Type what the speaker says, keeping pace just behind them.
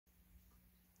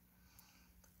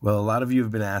Well, a lot of you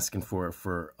have been asking for it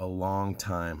for a long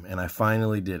time, and I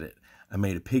finally did it. I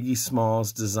made a Piggy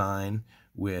Smalls design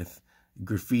with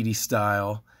graffiti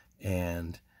style,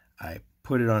 and I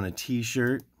put it on a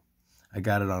t-shirt. I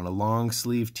got it on a long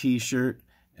sleeve t-shirt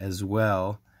as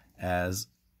well as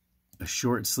a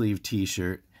short sleeve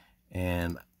t-shirt,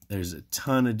 and there's a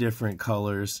ton of different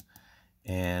colors,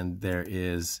 and there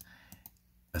is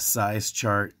a size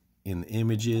chart in the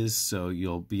images, so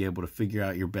you'll be able to figure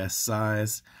out your best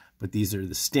size. But these are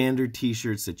the standard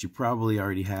t-shirts that you probably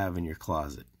already have in your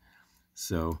closet.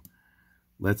 So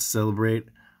let's celebrate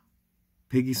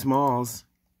Piggy Smalls,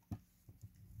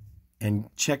 and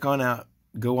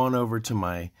go on over to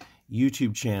my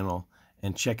YouTube channel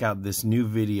and check out this new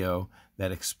video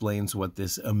that explains what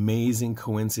this amazing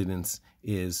coincidence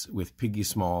is with Piggy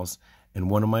Smalls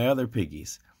and one of my other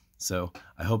piggies. So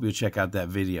I hope you'll check out that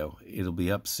video. It'll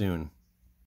be up soon.